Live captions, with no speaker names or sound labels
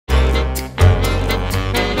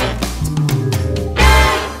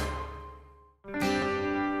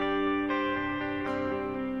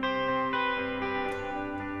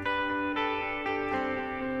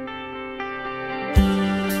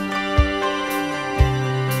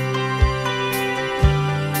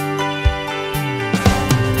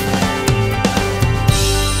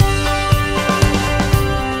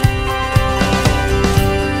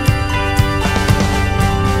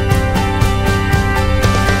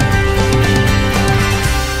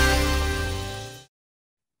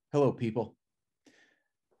Hello, people.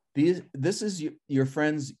 This is your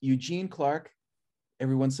friends, Eugene Clark.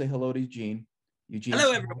 Everyone say hello to Eugene. Eugene.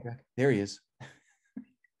 Hello, everyone. There he is.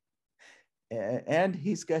 And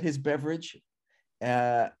he's got his beverage.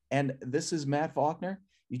 And this is Matt Faulkner.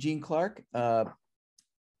 Eugene Clark, how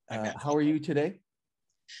are you today?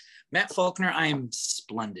 Matt Faulkner, I am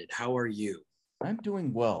splendid. How are you? I'm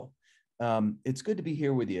doing well. It's good to be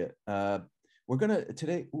here with you. We're gonna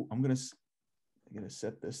today. I'm gonna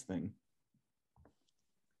set this thing.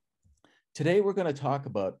 Today we're going to talk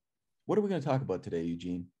about, what are we going to talk about today,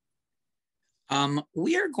 Eugene?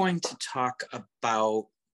 We are going to talk about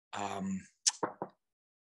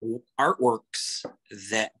artworks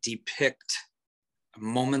that depict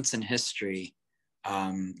moments in history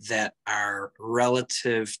that are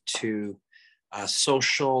relative to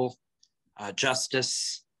social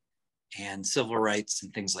justice and civil rights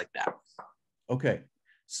and things like that. Okay,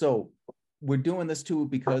 so we're doing this too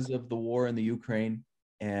because of the war in the Ukraine.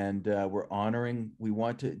 And we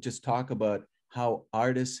want to just talk about how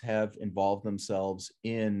artists have involved themselves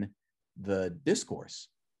in the discourse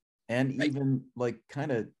and even like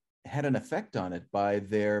kind of had an effect on it by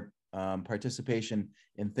their participation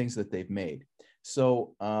in things that they've made.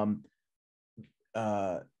 So,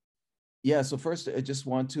 so first I just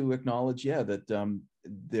want to acknowledge, that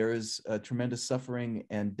there is a tremendous suffering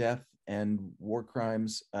and death and war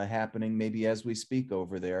crimes happening maybe as we speak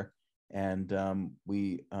over there. And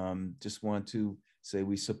we just want to say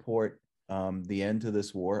we support the end to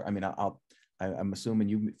this war. I mean, I'm assuming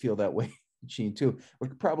you feel that way, Gene, too. We're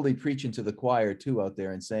probably preaching to the choir, too, out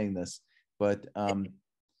there and saying this. But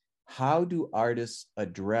how do artists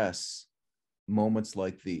address moments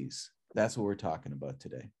like these? That's what we're talking about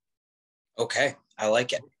today. Okay, I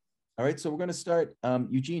like it. All right, so we're going to start.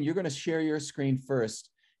 Eugene, you're going to share your screen first.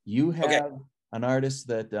 You have an artist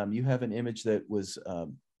that you have an image that was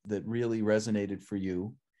that really resonated for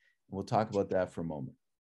you. We'll talk about that for a moment.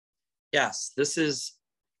 Yes, this is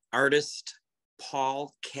artist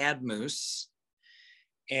Paul Cadmus,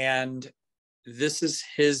 and this is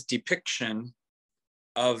his depiction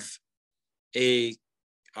of a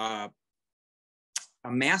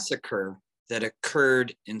massacre that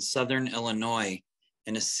occurred in southern Illinois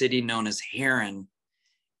in a city known as Heron.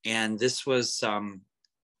 And this was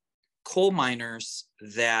coal miners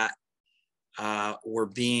that were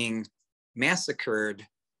being massacred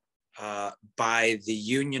by the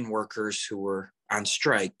union workers who were on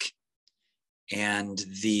strike. And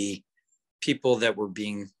the people that were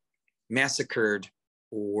being massacred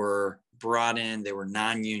were brought in, they were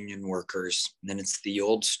non-union workers. And then it's the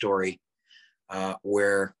old story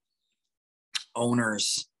where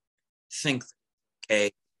owners think,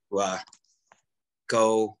 okay,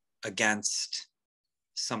 go against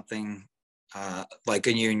something like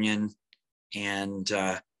a union and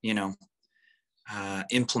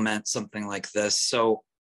implement something like this. So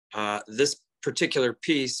this particular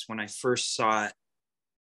piece, when I first saw it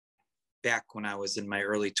back when I was in my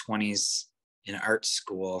early 20s in art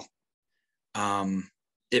school,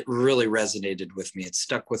 it really resonated with me. It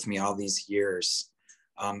stuck with me all these years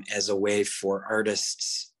as a way for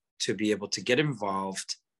artists to be able to get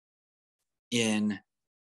involved in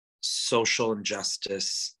social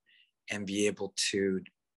injustice and be able to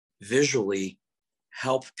visually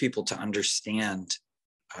help people to understand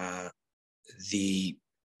the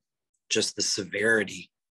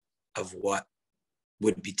severity of what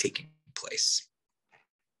would be taking place.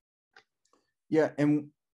 Yeah, and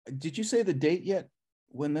did you say the date yet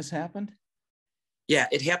when this happened? Yeah,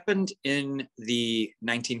 it happened in the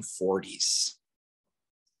 1940s.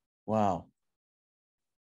 Wow.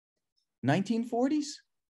 1940s?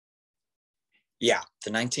 Yeah,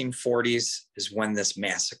 the 1940s is when this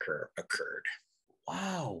massacre occurred.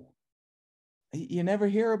 Wow. You never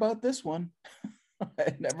hear about this one.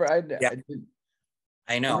 I didn't.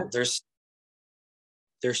 I know. There's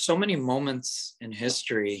so many moments in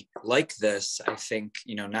history like this, I think,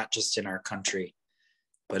 not just in our country,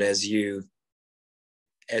 but as you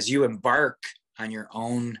embark on your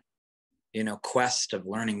own, quest of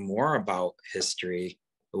learning more about history,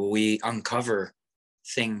 we uncover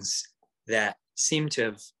things that seem to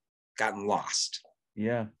have gotten lost.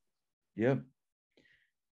 Yeah. Yep.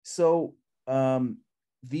 So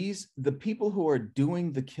the people who are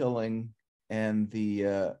doing the killing and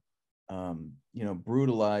the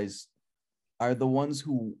brutalized are the ones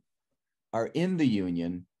who are in the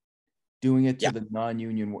union doing it to the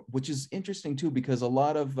non-union, which is interesting too, because a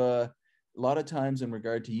lot of times in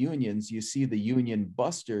regard to unions, you see the union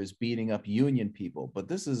busters beating up union people, but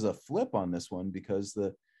this is a flip on this one because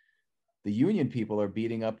the union people are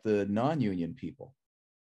beating up the non-union people.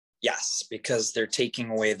 Yes, because they're taking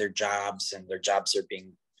away their jobs and their jobs are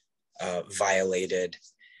being violated.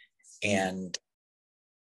 And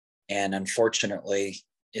unfortunately,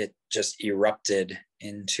 it just erupted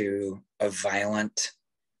into a violent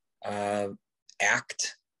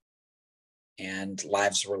act, and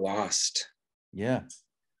lives were lost. Yeah.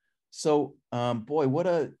 So, boy, what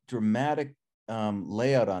a dramatic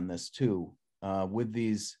layout on this too, with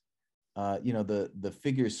these, the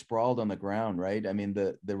figures sprawled on the ground, right? I mean,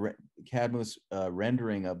 the Cadmus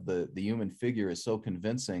rendering of the human figure is so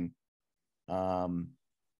convincing,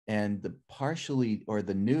 and the partially or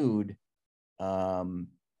the nude,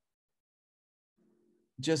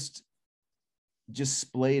 just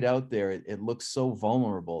splayed out there. It looks so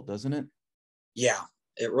vulnerable, doesn't it? Yeah,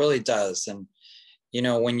 it really does. And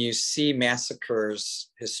when you see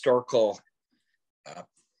massacres,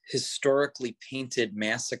 historically painted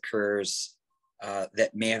massacres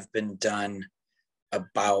that may have been done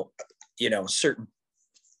about, certain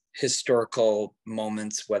historical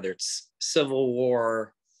moments, whether it's Civil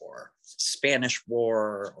War or Spanish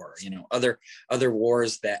War or, other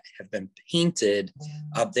wars that have been painted,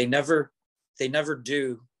 they never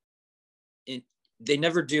do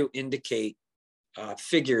indicate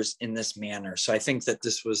figures in this manner. So I think that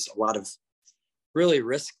this was a lot of really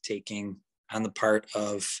risk taking on the part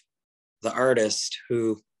of the artist,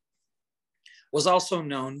 who was also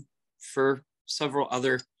known for several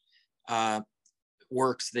other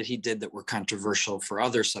works that he did that were controversial for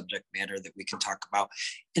other subject matter that we can talk about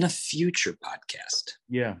in a future podcast.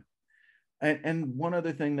 Yeah. And one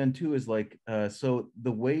other thing then too is like, so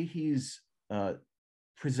the way he's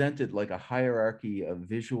presented like a hierarchy of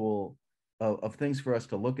visual of things for us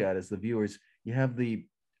to look at as the viewers. You have the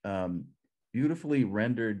beautifully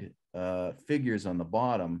rendered figures on the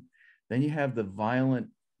bottom. Then you have the violent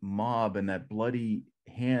mob and that bloody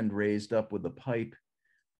hand raised up with the pipe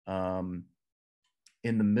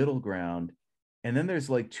in the middle ground. And then there's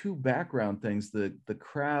like two background things. The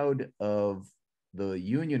crowd of the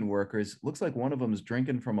union workers, looks like one of them is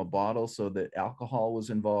drinking from a bottle, so that alcohol was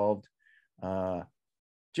involved.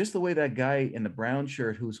 Just the way that guy in the brown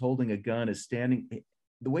shirt who's holding a gun is standing,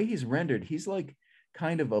 the way he's rendered, he's like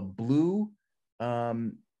kind of a blue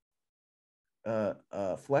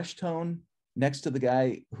flesh tone next to the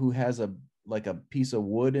guy who has a piece of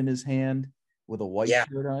wood in his hand with a white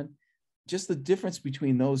shirt on. Just the difference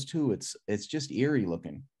between those two, it's just eerie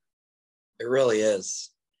looking. It really is.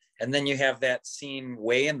 And then you have that scene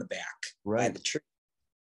way in the back, right, by the tree.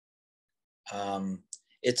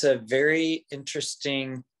 It's a very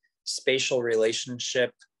interesting spatial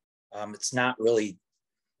relationship. It's not really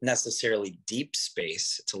necessarily deep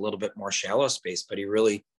space. It's a little bit more shallow space, but he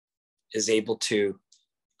really is able to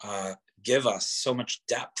give us so much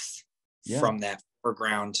depth from that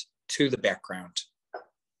foreground to the background.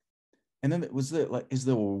 And then is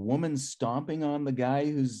the woman stomping on the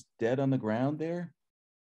guy who's dead on the ground there?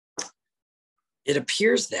 It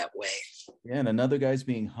appears that way. Yeah, and another guy's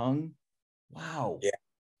being hung. Wow. Yeah.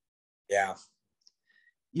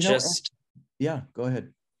 Go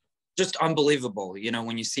ahead. Just unbelievable,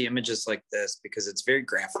 when you see images like this, because it's very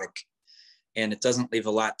graphic and it doesn't leave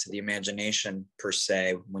a lot to the imagination per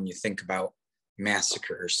se when you think about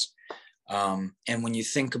massacres. And when you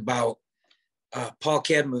think about Paul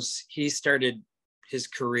Cadmus, he started his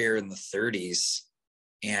career in the 30s.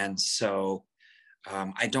 And so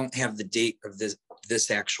I don't have the date of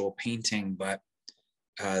this actual painting, but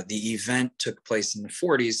the event took place in the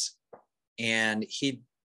 40s, and he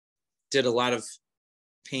did a lot of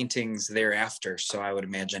paintings thereafter. So I would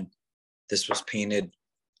imagine this was painted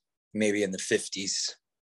maybe in the 50s.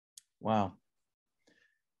 Wow.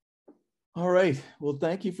 All right. Well,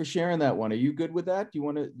 thank you for sharing that one. Are you good with that? Do you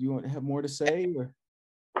want to have more to say? Or?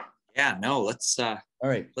 Yeah, no, let's all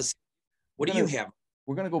right. What do you have?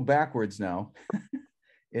 We're going to go backwards now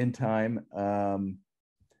in time.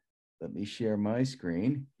 Let me share my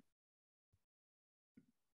screen.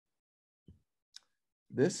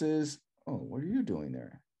 This is, what are you doing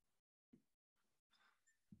there?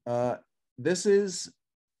 This is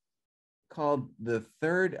called the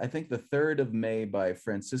 3rd of May by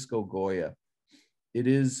Francisco Goya. It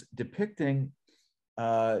is depicting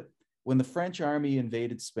when the French army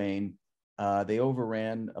invaded Spain. They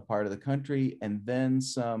overran a part of the country, and then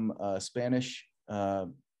some Spanish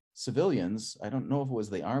civilians, I don't know if it was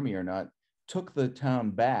the army or not, took the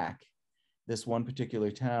town back, this one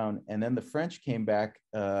particular town, and then the French came back,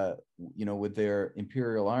 with their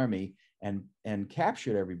imperial army and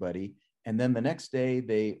captured everybody. And then the next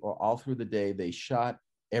day, all through the day, they shot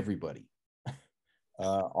everybody,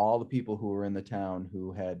 all the people who were in the town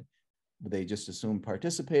they just assumed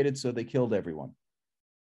participated, so they killed everyone.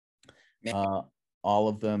 Man, uh, all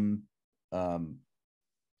of them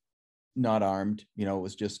not armed. You know, it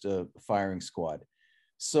was just a firing squad.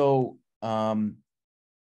 So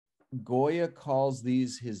Goya calls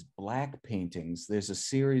these his black paintings. There's a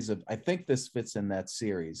series of, I think this fits in that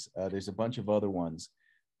series. There's a bunch of other ones.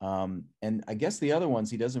 And I guess the other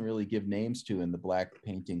ones he doesn't really give names to in the black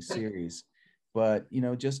painting series. But, you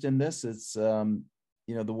know, just in this, it's,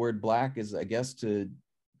 you know, the word black is, I guess, to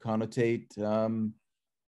connotate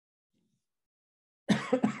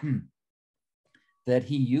that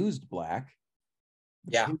he used black,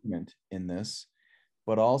 the yeah, pigment in this,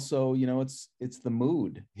 but also, you know, it's the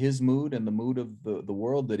mood, his mood, and the mood of the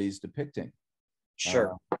world that he's depicting.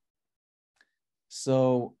 sure. Uh,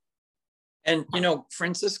 so And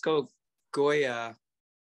Francisco Goya,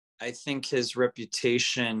 I think his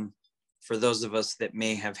reputation, for those of us that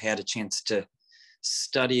may have had a chance to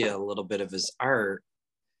study a little bit of his art,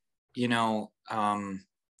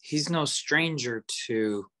 he's no stranger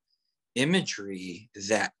to imagery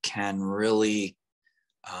that can really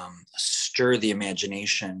stir the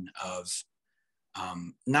imagination of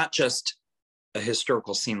not just a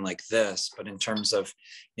historical scene like this, but in terms of,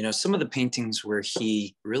 some of the paintings where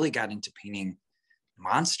he really got into painting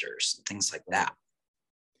monsters and things like that.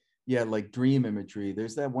 yeah, like dream imagery.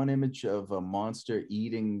 There's that one image of a monster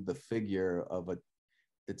eating the figure of a,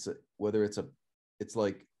 it's a, whether it's a, it's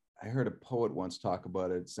like, I heard a poet once talk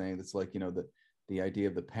about it, saying it's like, you know, the idea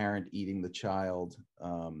of the parent eating the child.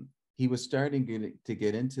 He was starting to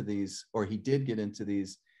get into these, or he did get into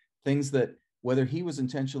these things that, whether he was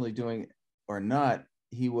intentionally doing or not,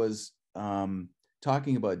 he was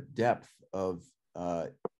talking about depth of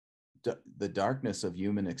the darkness of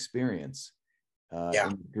human experience Yeah.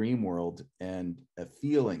 in the dream world, and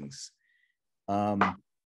feelings. Um,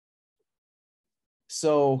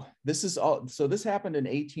 so this is all. So this happened in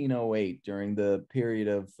 1808 during the period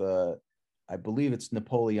of, I believe it's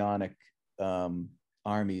Napoleonic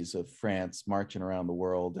armies of France marching around the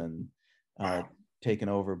world and Wow. taking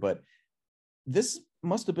over. But this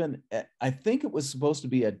must have been, I think it was supposed to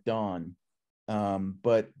be at dawn,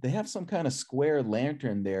 but they have some kind of square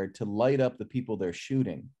lantern there to light up the people they're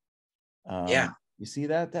shooting. Yeah. You see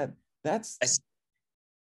that? That's I,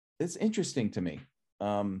 it's interesting to me.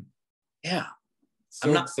 yeah. I'm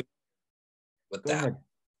So not familiar with go that. ahead.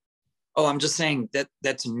 Oh, I'm just saying that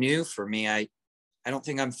that's new for me. I don't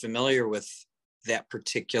think I'm familiar with that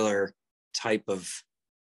particular type of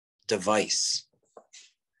device.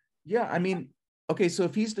 Yeah, I mean, okay, so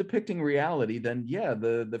if he's depicting reality, then yeah,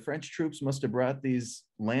 the French troops must have brought these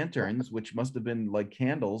lanterns, which must have been like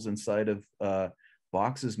candles inside of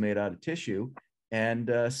boxes made out of tissue, and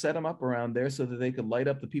set them up around there so that they could light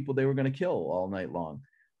up the people they were going to kill all night long,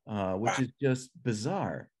 which Wow. is just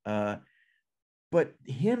bizarre. But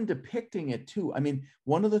him depicting it too. I mean,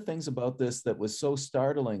 one of the things about this that was so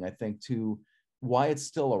startling, I think, to why it's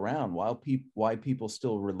still around, why people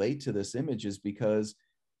still relate to this image, is because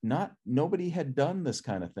nobody had done this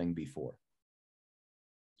kind of thing before.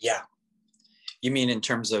 Yeah. You mean in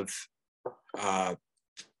terms of uh,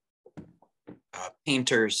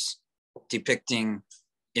 painters depicting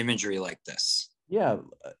imagery like this? Yeah,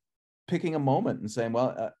 picking a moment and saying,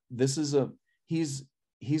 well, this is a he's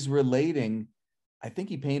relating. I think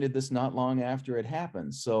he painted this not long after it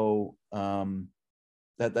happened. So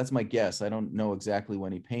that's my guess. I don't know exactly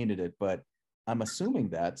when he painted it, but I'm assuming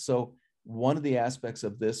that. So one of the aspects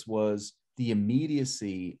of this was the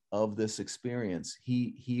immediacy of this experience.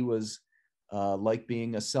 He was like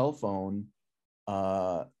being a cell phone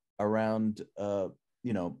around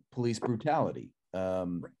police brutality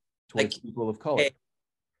Like, towards people of color, hey,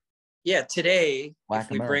 yeah, today, Black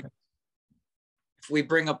American. if we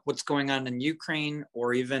bring up what's going on in Ukraine,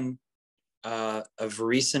 or even of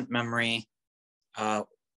recent memory,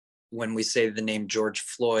 when we say the name George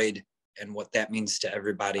Floyd and what that means to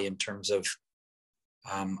everybody in terms of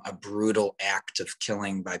a brutal act of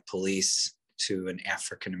killing by police to an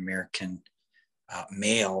African American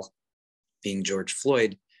male, being George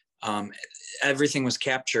Floyd, everything was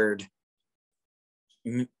captured,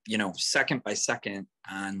 second by second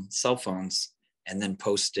on cell phones, and then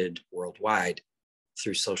posted worldwide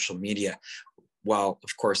through social media. While,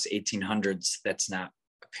 of course, 1800s, that's not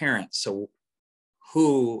apparent. So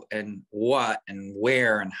who and what and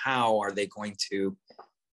where and how are they going to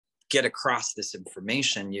get across this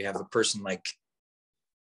information? You have a person like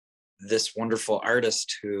this wonderful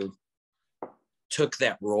artist who took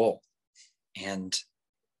that role and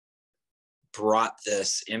brought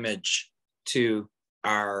this image to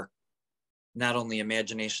our not only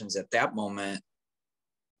imaginations at that moment,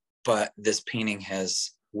 but this painting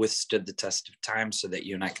has withstood the test of time so that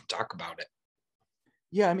you and I can talk about it.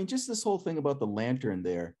 Yeah, I mean, just this whole thing about the lantern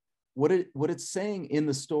there. What it's saying in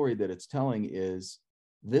the story that it's telling is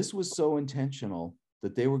this was so intentional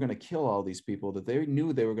that they were going to kill all these people, that they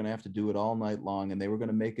knew they were going to have to do it all night long, and they were going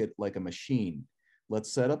to make it like a machine.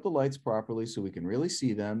 Let's set up the lights properly so we can really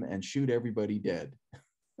see them and shoot everybody dead.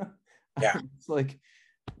 Yeah, It's like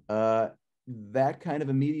uh, that kind of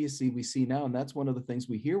immediacy we see now, and that's one of the things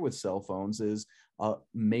we hear with cell phones is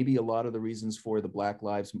maybe a lot of the reasons for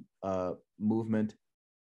the movement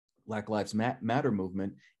Black Lives Matter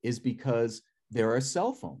movement is because there are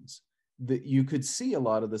cell phones that you could see a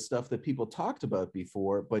lot of the stuff that people talked about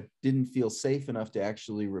before, but didn't feel safe enough to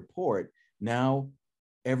actually report. Now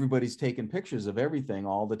everybody's taking pictures of everything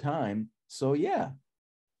all the time. So yeah,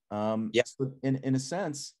 yeah, so in a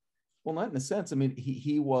sense, well, not in a sense. I mean,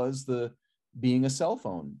 he was the being a cell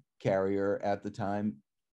phone carrier at the time,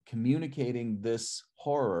 communicating this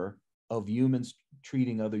horror of humans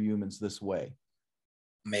treating other humans this way.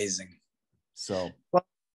 amazing. So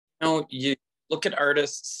Well, you look at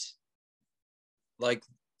artists like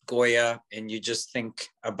Goya, and you just think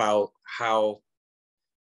about how,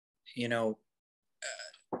 you know,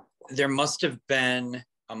 there must have been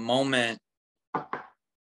a moment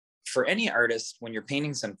for any artist when you're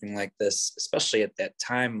painting something like this, especially at that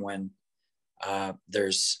time when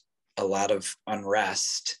there's a lot of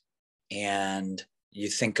unrest, and you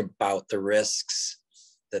think about the risks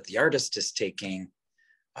that the artist is taking,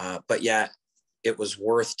 but yet it was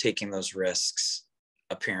worth taking those risks,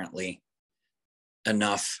 apparently,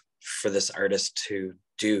 enough for this artist to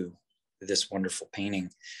do this wonderful painting.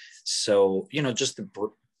 So, just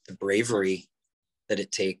the bravery that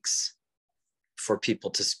it takes for people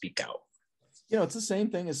to speak out. it's the same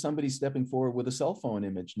thing as somebody stepping forward with a cell phone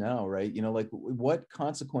image now, right? Like what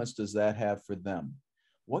consequence does that have for them?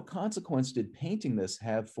 What consequence did painting this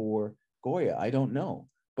have for Goya? I don't know,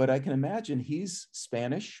 but I can imagine he's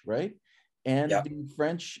Spanish, right? And Yeah, the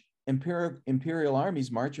French imperial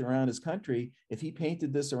armies marching around his country. If he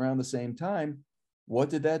painted this around the same time, what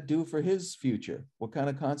did that do for his future? What kind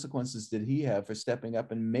of consequences did he have for stepping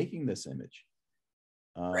up and making this image?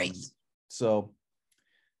 right. So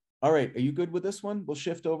all right, are you good with this one? We'll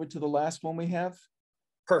shift over to the last one we have.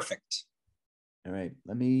 Perfect. All right,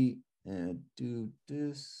 let me do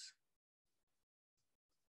this.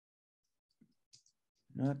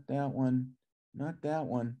 Not that one, not that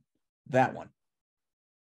one, that one.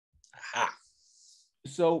 Aha.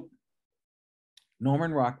 So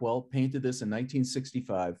Norman Rockwell painted this in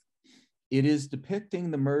 1965. It is depicting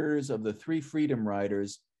the murders of the three freedom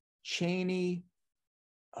riders, Cheney.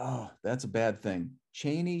 Oh, that's a bad thing.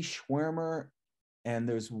 Cheney, Schwärmer, and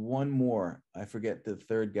there's one more. I forget the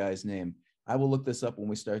third guy's name. I will look this up when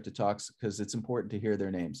we start to talk because it's important to hear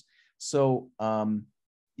their names. So,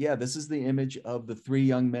 yeah, this is the image of the three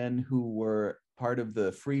young men who were part of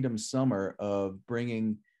the Freedom Summer of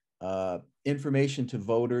bringing information to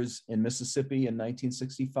voters in Mississippi in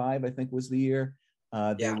 1965, I think was the year.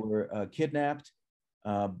 They Yeah. were kidnapped,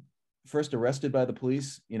 uh, first arrested by the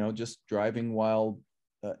police, just driving while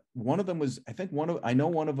one of them was, I think I know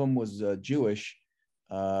one of them was Jewish.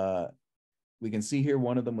 We can see here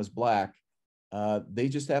one of them was black. They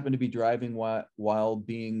just happened to be driving while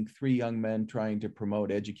being three young men trying to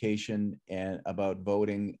promote education and about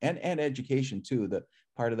voting and education too. The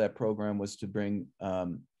part of that program was to bring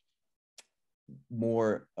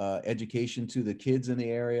more education to the kids in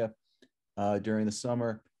the area during the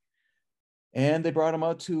summer. And they brought them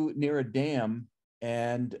out to near a dam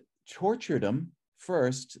and tortured them.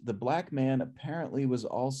 First, the black man apparently was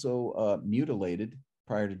also mutilated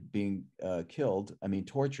prior to being killed. I mean,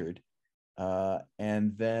 tortured,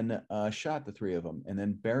 and then shot the three of them, and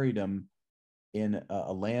then buried them in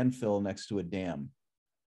a landfill next to a dam.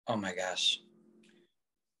 Oh my gosh.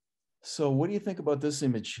 So, what do you think about this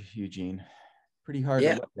image, Eugene? Pretty hard to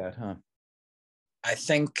Yeah, look at, huh? I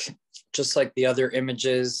think just like the other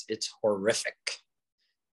images, it's horrific.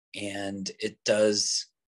 And it does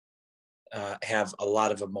have a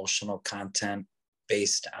lot of emotional content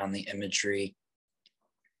based on the imagery.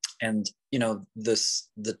 And,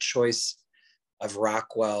 the choice of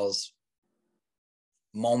Rockwell's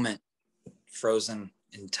moment frozen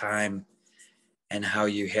in time, and how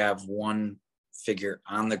you have one figure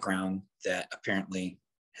on the ground that apparently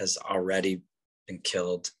has already been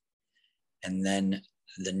killed, and then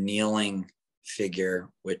the kneeling figure,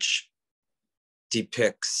 which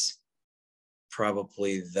depicts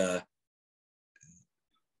probably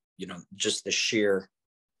just the sheer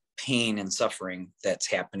pain and suffering that's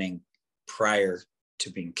happening prior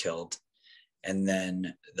to being killed. And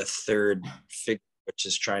then the third figure, which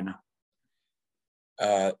is trying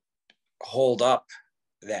to hold up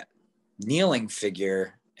that kneeling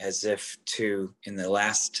figure, as if to, in the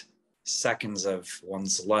last seconds of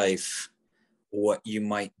one's life, what you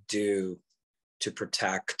might do to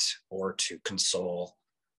protect or to console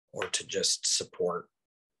or to just support,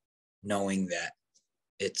 knowing that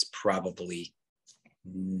it's probably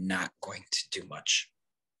not going to do much.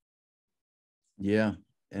 Yeah.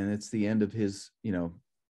 And it's the end of his,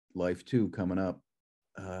 life too, coming up.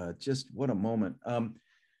 Just what a moment.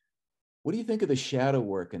 What do you think of the shadow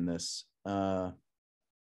work in this? That's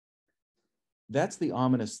the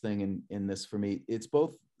ominous thing in this for me. It's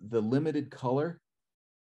both the limited color,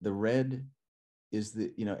 the red is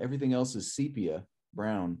everything else is sepia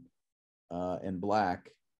brown and black.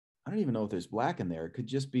 I don't even know if there's black in there. It could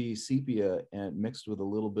just be sepia and mixed with a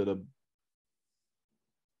little bit of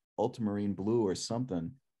ultramarine blue or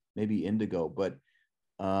something, maybe indigo. But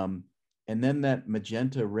and then that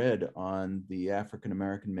magenta red on the African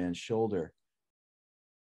American man's shoulder.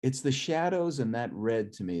 It's the shadows and that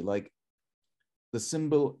red to me, like the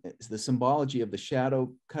symbology of the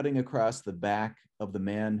shadow cutting across the back of the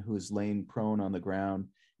man who's laying prone on the ground,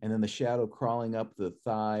 and then the shadow crawling up the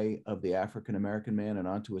thigh of the African American man and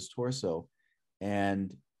onto his torso,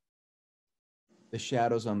 and the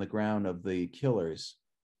shadows on the ground of the killers.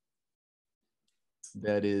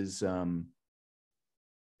 That is,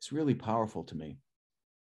 it's really powerful to me.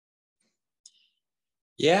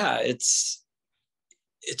 Yeah, it's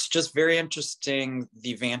just very interesting,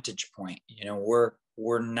 the vantage point.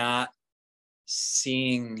 We're not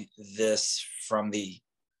seeing this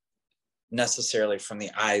necessarily from the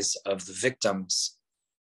eyes of the victims,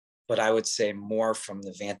 but I would say more from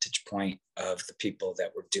the vantage point of the people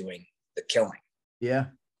that were doing the killing. Yeah.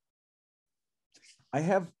 I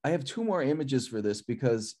have two more images for this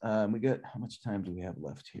because we got, how much time do we have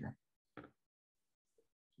left here?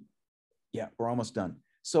 Yeah, we're almost done.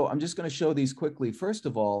 So I'm just going to show these quickly. First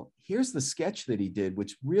of all, here's the sketch that he did,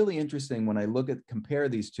 which really interesting when I compare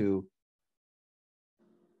these two.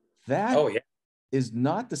 That is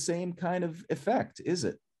not the same kind of effect, is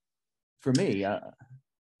it? For me,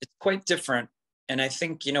 it's quite different. And I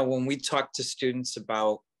think, when we talk to students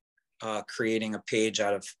about creating a page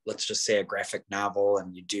out of, let's just say, a graphic novel,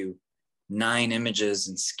 and you do 9 images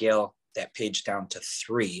and scale that page down to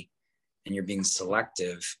 3, and you're being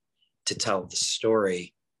selective to tell the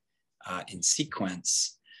story in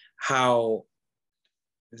sequence, how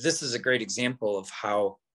this is a great example of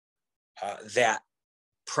how that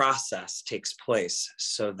process takes place,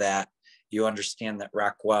 so that you understand that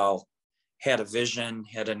Rockwell had a vision,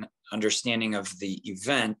 had an understanding of the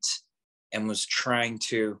event, and was trying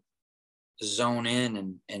to zone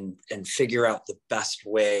in and figure out the best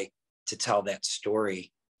way to tell that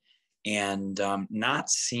story, and not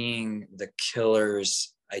seeing the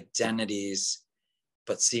killers' identities,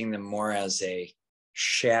 but seeing them more as a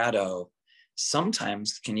shadow,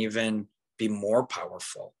 sometimes can even be more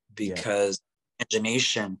powerful because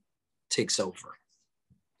imagination takes over.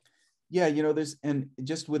 Yeah, and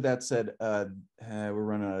just with that said, we're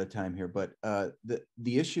running out of time here, but the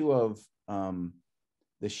issue of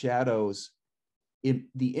the shadows,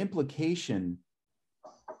 the implication,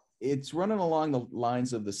 it's running along the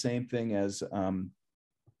lines of the same thing as,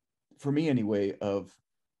 for me anyway, of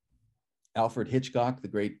Alfred Hitchcock, the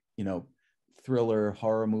great, thriller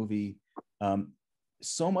horror movie.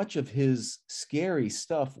 So much of his scary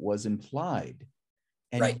stuff was implied.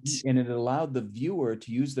 And, right. And it allowed the viewer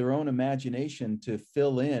to use their own imagination to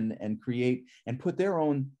fill in and create and put their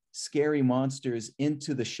own scary monsters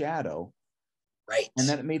into the shadow. Right. And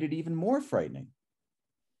that made it even more frightening.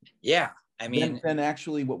 Yeah. I mean, then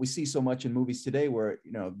actually what we see so much in movies today, where,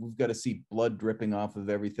 we've got to see blood dripping off of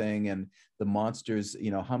everything, and the monsters,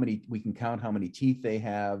 we can count how many teeth they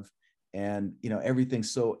have. And,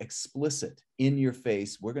 everything's so explicit, in your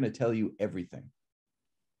face. We're going to tell you everything.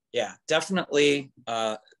 Yeah, definitely.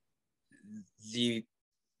 The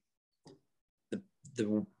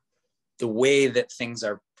way that things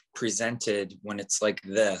are presented when it's like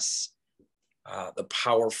this, the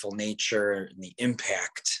powerful nature and the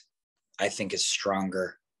impact, I think, is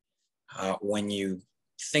stronger when you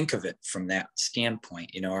think of it from that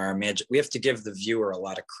standpoint. We have to give the viewer a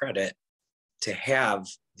lot of credit to have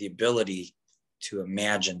the ability to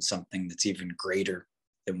imagine something that's even greater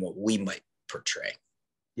than what we might portray.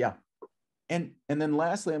 Yeah. And then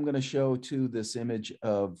lastly, I'm going to show too this image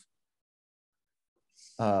of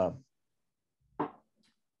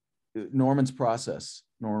Norman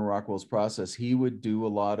Rockwell's process. He would do a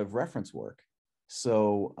lot of reference work.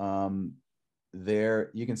 So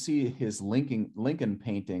there you can see his Lincoln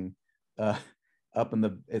painting up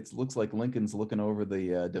in it looks like Lincoln's looking over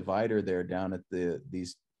the divider there down at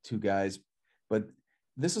these two guys. But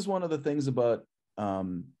this is one of the things about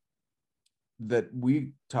that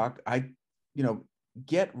we talk,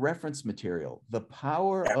 get reference material. The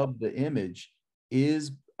power of the image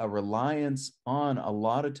is a reliance on, a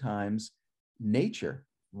lot of times, nature.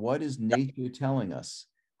 What is nature telling us?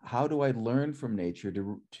 How do I learn from nature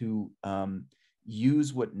to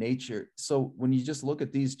use what nature? So when you just look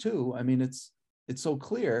at these two, I mean, it's so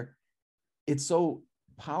clear. It's so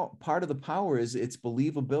part of the power is its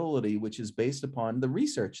believability, which is based upon the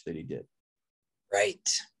research that he did. Right.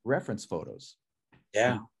 Reference photos.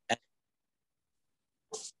 Yeah.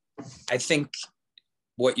 I think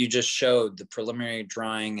what you just showed, the preliminary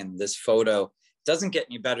drawing and this photo, doesn't get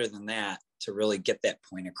any better than that to really get that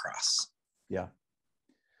point across. Yeah.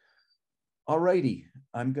 All righty.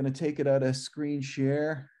 I'm going to take it out of screen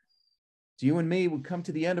share. So you and me would come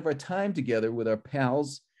to the end of our time together with our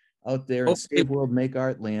pals out there in Save World, Make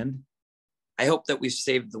Art land. I hope that we've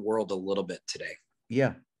saved the world a little bit today.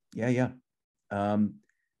 Yeah. And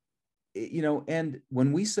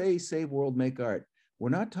when we say Save World, Make Art, we're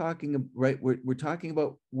not talking, right? We're talking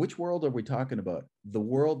about, which world are we talking about? The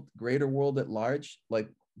world, greater world at large, like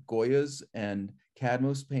Goya's and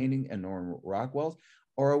Cadmus painting and Rockwell's,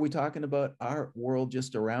 or are we talking about our world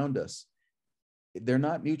just around us? They're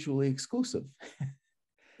not mutually exclusive.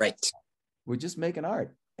 Right. We're just making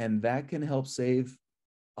art, and that can help save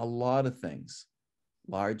a lot of things,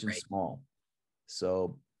 large and small.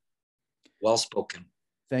 So well spoken.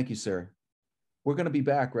 Thank you, sir. We're going to be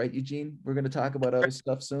back, right, Eugene? We're going to talk about other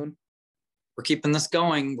stuff soon. We're keeping this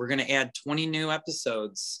going. We're going to add 20 new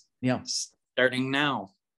episodes. Yeah. Starting now.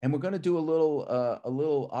 And we're going to do a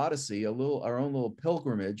little odyssey, our own little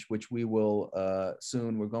pilgrimage, which we will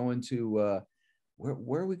soon. We're going to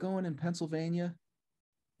where are we going in Pennsylvania?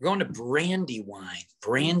 We're going to Brandywine.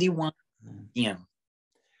 Yeah.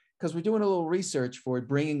 Because we're doing a little research for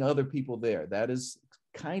bringing other people there. That is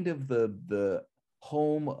kind of the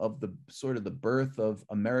home of the sort of the birth of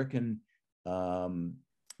American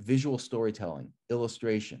visual storytelling.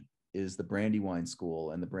 Illustration is the Brandywine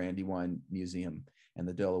School and the Brandywine Museum and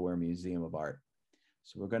the Delaware Museum of Art.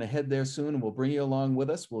 So we're going to head there soon, and we'll bring you along with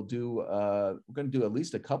us. We'll do we're going to do at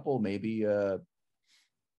least a couple, maybe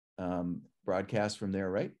broadcasts from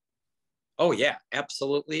there, right? Oh yeah,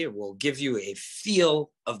 absolutely. It will give you a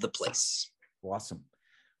feel of the place. Awesome.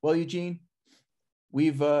 Well, Eugene,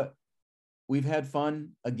 we've had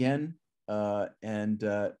fun again, and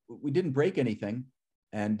we didn't break anything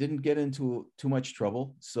and didn't get into too much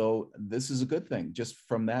trouble. So this is a good thing, just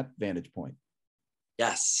from that vantage point.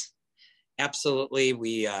 Yes, absolutely.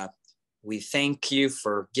 We thank you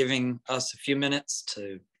for giving us a few minutes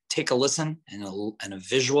to take a listen and a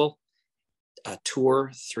visual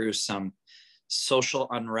tour through some social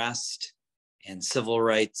unrest and civil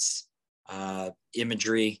rights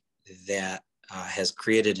imagery that has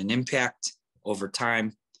created an impact over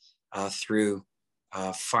time through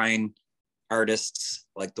fine artists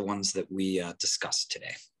like the ones that we discussed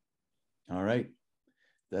today. All right.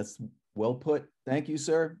 That's well put. Thank you,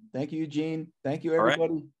 sir. Thank you, Eugene. Thank you,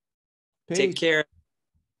 everybody. Right. Take care.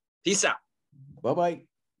 Peace out. Bye-bye.